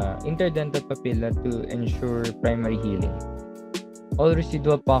the interdental papilla to ensure primary healing. All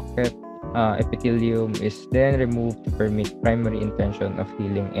residual pocket epithelium is then removed to permit primary intention of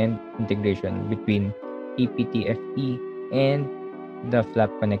healing and integration between EPTFE and the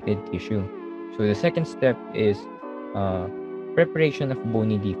flap connected tissue. So the second step is preparation of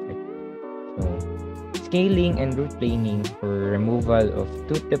bony defect. So scaling and root planing for removal of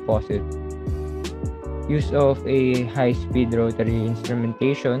tooth deposits. Use of a high-speed rotary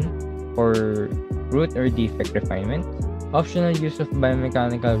instrumentation for root or defect refinement. Optional use of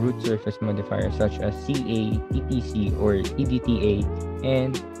biomechanical root surface modifiers such as CA, ETC, or EDTA,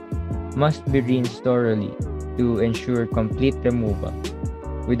 and must be rinsed thoroughly to ensure complete removal.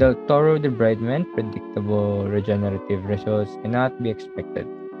 Without thorough debridement, predictable regenerative results cannot be expected.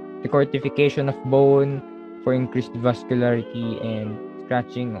 Decortification of bone for increased vascularity and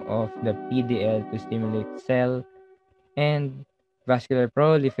scratching of the PDL to stimulate cell and vascular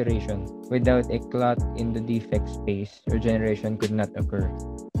proliferation. Without a clot in the defect space, regeneration could not occur.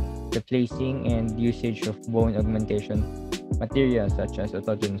 the placing and usage of bone augmentation materials such as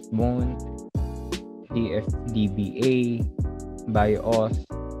autogenous bone, DFDBA, BioOS,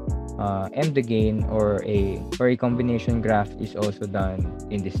 MDgain, or a combination graft is also done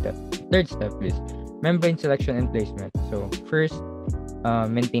in this step. Third step is membrane selection and placement. So first,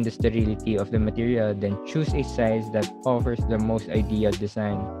 maintain the sterility of the material, then choose a size that offers the most ideal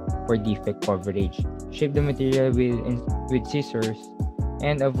design for defect coverage. Shape the material with scissors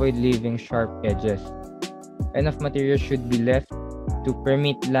and avoid leaving sharp edges. Enough material should be left to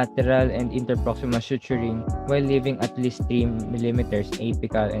permit lateral and interproximal suturing while leaving at least 3 mm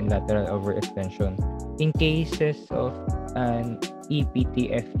apical and lateral overextension. In cases of an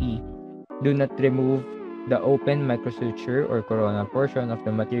EPTFE, do not remove the open microsuture or corona portion of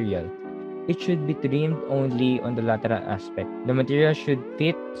the material. It should be trimmed only on the lateral aspect. The material should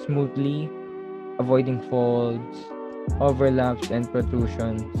fit smoothly, avoiding folds, overlaps, and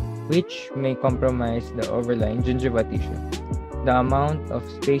protrusions, which may compromise the overlying gingiva tissue. The amount of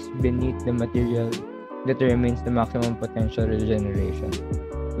space beneath the material determines the maximum potential regeneration.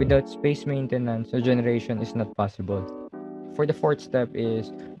 Without space maintenance, regeneration is not possible. For the fourth step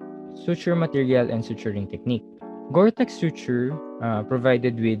is suture material and suturing technique. Gore-Tex suture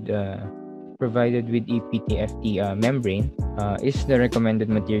provided with EPTFT membrane is the recommended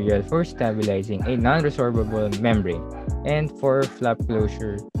material for stabilizing a non-resorbable membrane and for flap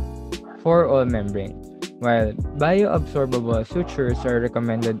closure for all membranes, while bioabsorbable sutures are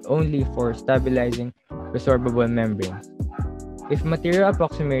recommended only for stabilizing resorbable membranes. If material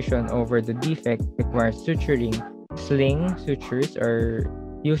approximation over the defect requires suturing, sling sutures are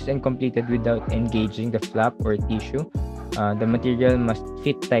used and completed without engaging the flap or tissue. The material must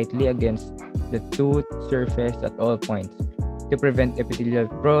fit tightly against the tooth surface at all points to prevent epithelial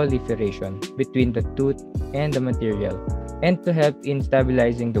proliferation between the tooth and the material and to help in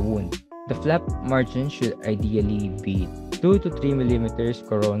stabilizing the wound. The flap margin should ideally be 2 to 3 mm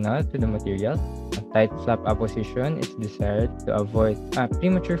coronal to the material. A tight flap apposition is desired to avoid a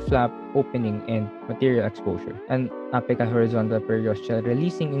premature flap opening and material exposure. An apical horizontal periosteal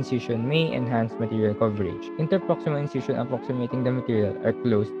releasing incision may enhance material coverage. Interproximal incision approximating the material are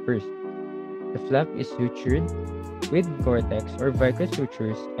closed first. The flap is sutured with Gore-Tex or Vicryl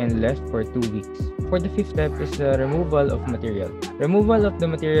sutures and left for 2 weeks. For the fifth step is the removal of material. Removal of the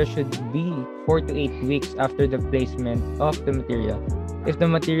material should be 4 to 8 weeks after the placement of the material. If the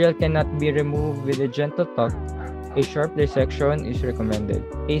material cannot be removed with a gentle tuck, a sharp dissection is recommended.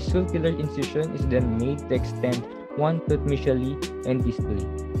 A sulcular incision is then made to extend one tooth mesially and distally.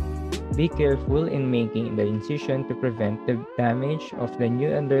 Be careful in making the incision to prevent the damage of the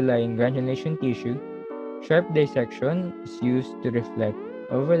new underlying granulation tissue. Sharp dissection is used to reflect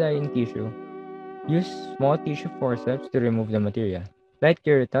overlying tissue. Use small tissue forceps to remove the material. Light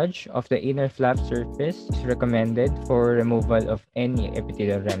curettage of the inner flap surface is recommended for removal of any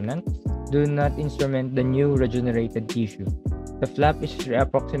epithelial remnants. Do not instrument the new regenerated tissue. The flap is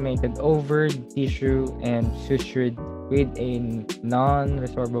reapproximated over the tissue and sutured with a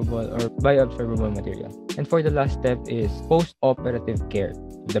non-resorbable or bioabsorbable material. And for the last step is post-operative care.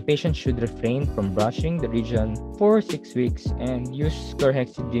 The patient should refrain from brushing the region for 6 weeks and use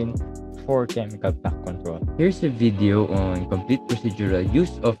chlorhexidine for chemical plaque control. Here's a video on complete procedural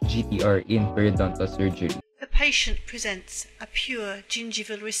use of GTR in periodontal surgery. The patient presents a pure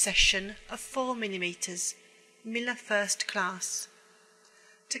gingival recession of 4 mm, Miller first class,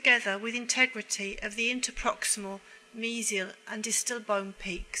 together with integrity of the interproximal, mesial and distal bone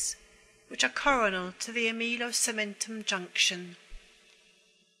peaks, which are coronal to the amelocementum junction.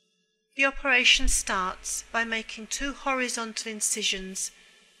 The operation starts by making 2 horizontal incisions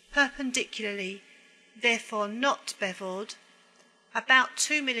perpendicularly, therefore not beveled, about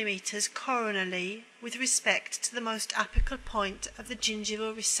 2 mm coronally with respect to the most apical point of the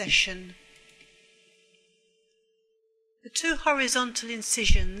gingival recession. The 2 horizontal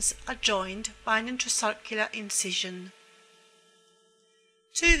incisions are joined by an intrasulcular incision.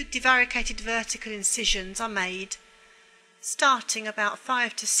 2 divaricated vertical incisions are made, starting about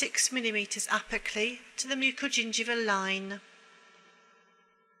 5 to 6 mm apically to the mucogingival line.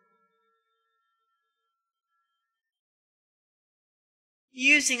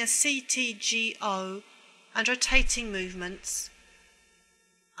 Using a CTGO and rotating movements,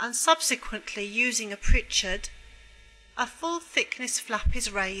 and subsequently using a Pritchard, a full thickness flap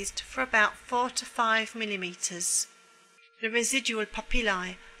is raised for about 4 to 5 mm. The residual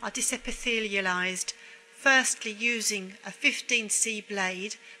papillae are disepithelialized, firstly using a 15C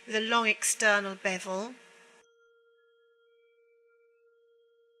blade with a long external bevel,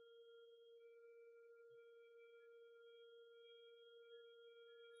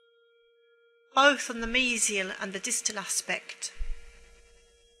 both on the mesial and the distal aspect.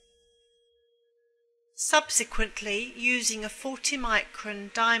 Subsequently, using a 40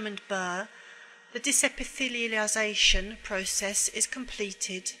 micron diamond burr, the disepithelialization process is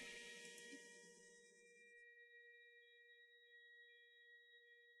completed.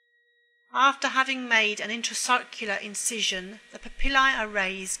 After having made an intracircular incision, the papillae are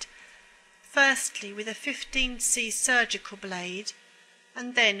raised, firstly with a 15C surgical blade,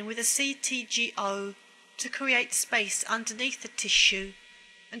 and then with a CTGO to create space underneath the tissue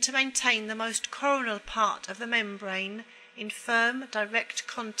and to maintain the most coronal part of the membrane in firm, direct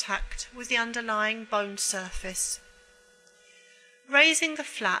contact with the underlying bone surface. Raising the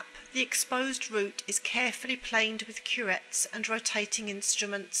flap, the exposed root is carefully planed with curettes and rotating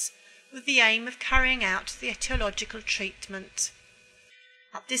instruments, with the aim of carrying out the etiological treatment.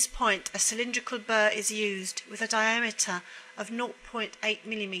 At this point, a cylindrical burr is used with a diameter of 0.8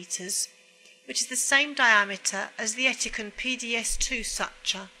 mm, which is the same diameter as the Etikon PDS2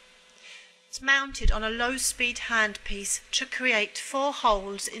 suture. It's mounted on a low-speed handpiece to create 4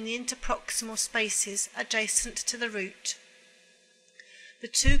 holes in the interproximal spaces adjacent to the root. The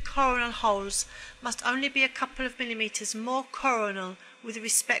 2 coronal holes must only be a couple of millimetres more coronal with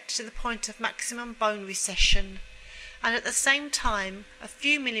respect to the point of maximum bone recession, and at the same time a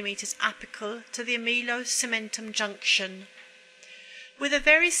few millimetres apical to the amelocementum junction. With a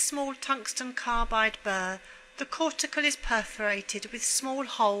very small tungsten carbide burr, the cortical is perforated with small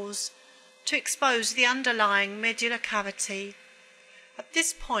holes to expose the underlying medulla cavity. At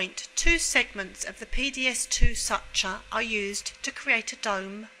this point, 2 segments of the PDS2 suture are used to create a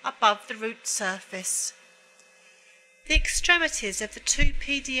dome above the root surface. The extremities of the 2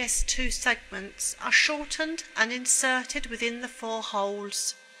 PDS2 segments are shortened and inserted within the 4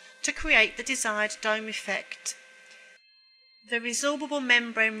 holes to create the desired dome effect. The resorbable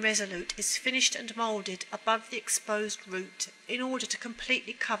membrane resolute is finished and moulded above the exposed root in order to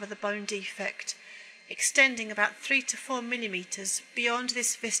completely cover the bone defect, extending about 3 to 4 millimetres beyond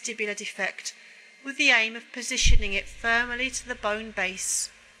this vestibular defect, with the aim of positioning it firmly to the bone base.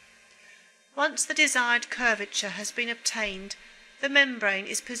 Once the desired curvature has been obtained, the membrane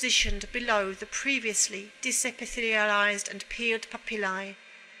is positioned below the previously disepithelialized and peeled papillae.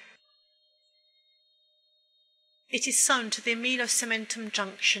 It is sewn to the amelocementum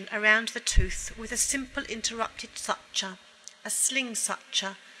junction around the tooth with a simple interrupted suture, a sling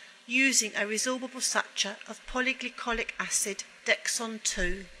suture, using a resorbable suture of polyglycolic acid Dexon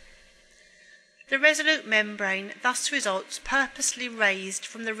 2. The resolute membrane thus results purposely raised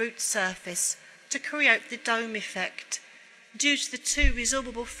from the root surface to create the dome effect, due to the 2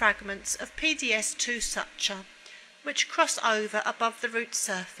 resorbable fragments of PDS2 suture, which cross over above the root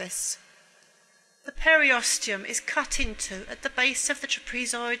surface. The periosteum is cut into at the base of the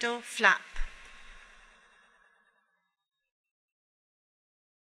trapezoidal flap.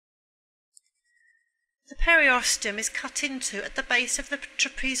 The periosteum is cut into at the base of the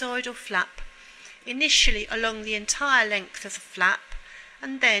trapezoidal flap, initially along the entire length of the flap,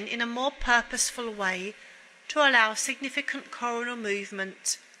 and then in a more purposeful way to allow significant coronal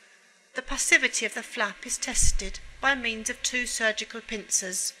movement. The passivity of the flap is tested by means of 2 surgical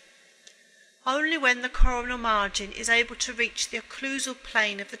pincers. Only when the coronal margin is able to reach the occlusal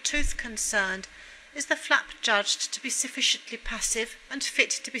plane of the tooth concerned is the flap judged to be sufficiently passive and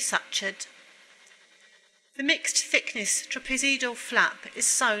fit to be sutured. The mixed thickness trapezoidal flap is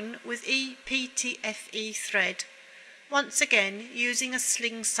sewn with EPTFE thread, once again using a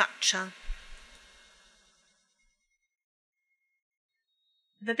sling suture.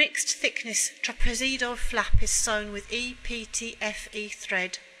 The mixed thickness trapezoidal flap is sewn with EPTFE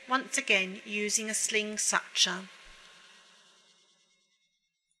thread, once again using a sling suture.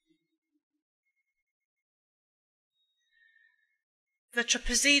 The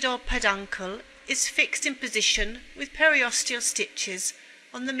trapezoidal peduncle is fixed in position with periosteal stitches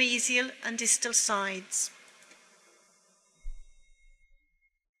on the mesial and distal sides.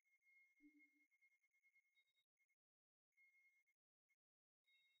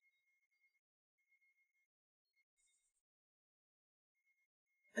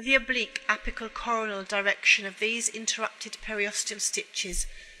 The oblique apical coronal direction of these interrupted periosteal stitches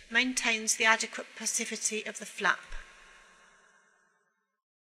maintains the adequate passivity of the flap.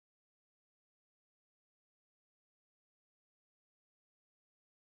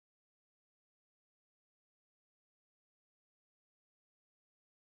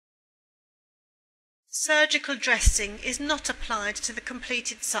 Surgical dressing is not applied to the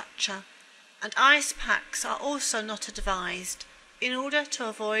completed suture, and ice packs are also not advised in order to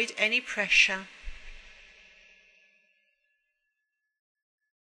avoid any pressure.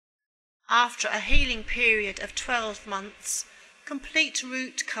 After a healing period of 12 months, complete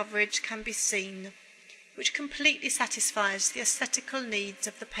root coverage can be seen, which completely satisfies the aesthetical needs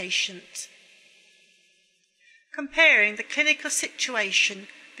of the patient. Comparing the clinical situation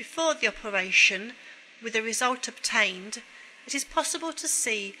before the operation with the result obtained, it is possible to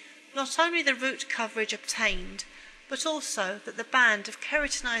see not only the root coverage obtained, but also that the band of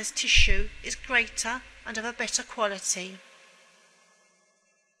keratinized tissue is greater and of a better quality.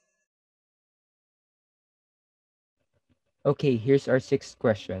 Okay, here's our sixth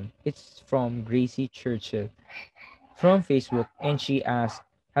question. It's from Gracie Churchill from Facebook, and she asked,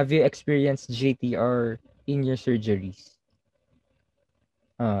 have you experienced JTR in your surgeries?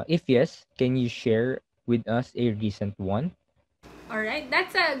 If yes, can you share with us a recent one? Alright,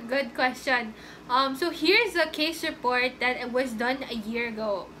 that's a good question. So here's a case report that it was done a year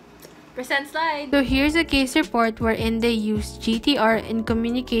ago. Present slide. So here's a case report wherein they used GTR in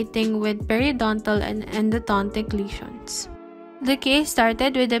communicating with periodontal and endodontic lesions. The case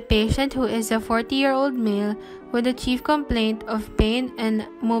started with a patient who is a 40-year-old male with a chief complaint of pain and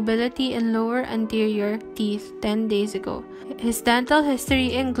mobility in lower anterior teeth 10 days ago. His dental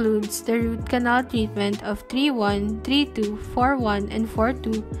history includes the root canal treatment of 3-1, 3-2, 4-1, and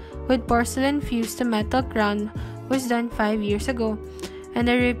 4-2 with porcelain fused to metal crown was done 5 years ago, and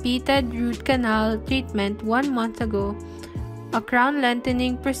a repeated root canal treatment 1 month ago, a crown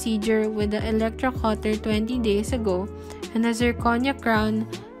lengthening procedure with the electrocutter 20 days ago, and a zirconia crown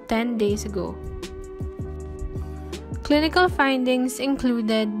 10 days ago. Clinical findings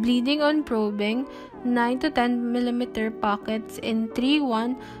included bleeding on probing, 9 to 10 mm pockets in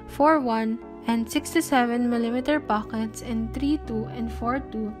 3-1, 4-1, and 6 to 7 mm pockets in 3-2 and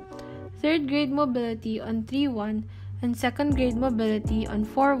 4-2, third grade mobility on 3-1, and second grade mobility on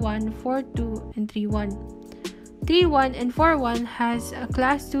 4-1, 4-2, and 3-1. 3-1 and 4-1 has a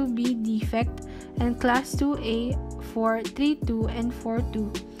Class 2B defect and Class 2A for 3-2 and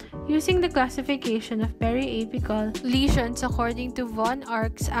 4-2, using the classification of periapical lesions according to Von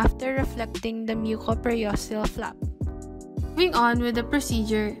Arx after reflecting the mucoperiosteal flap. Moving on with the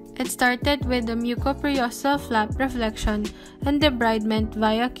procedure, it started with the mucoperiosteal flap reflection and debridement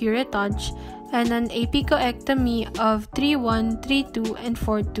via curettage, and an apicoectomy of 3-1, 3-2, and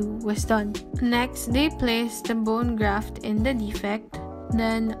 4-2 was done. Next, they placed the bone graft in the defect.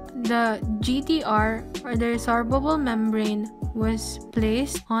 Then, the GTR, or the resorbable membrane, was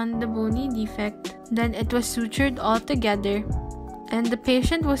placed on the bony defect. Then it was sutured all together, and the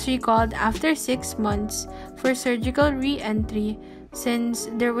patient was recalled after 6 months for surgical re-entry since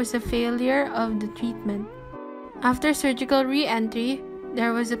there was a failure of the treatment. After surgical re-entry,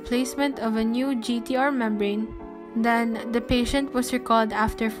 there was a placement of a new GTR membrane. Then the patient was recalled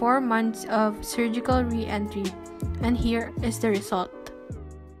after 4 months of surgical re-entry, and here is the result.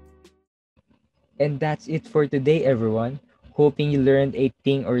 And that's it for today, everyone. Hoping you learned a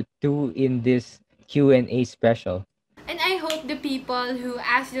thing or two in this Q&A special. And I hope the people who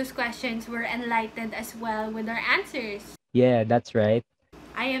asked those questions were enlightened as well with our answers. Yeah, that's right.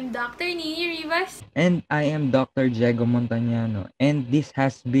 I am Dr. Nini Rivas. And I am Dr. Diego Montañano. And this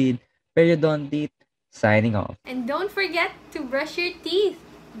has been Periodontist signing off. And don't forget to brush your teeth.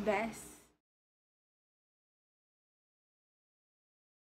 Best.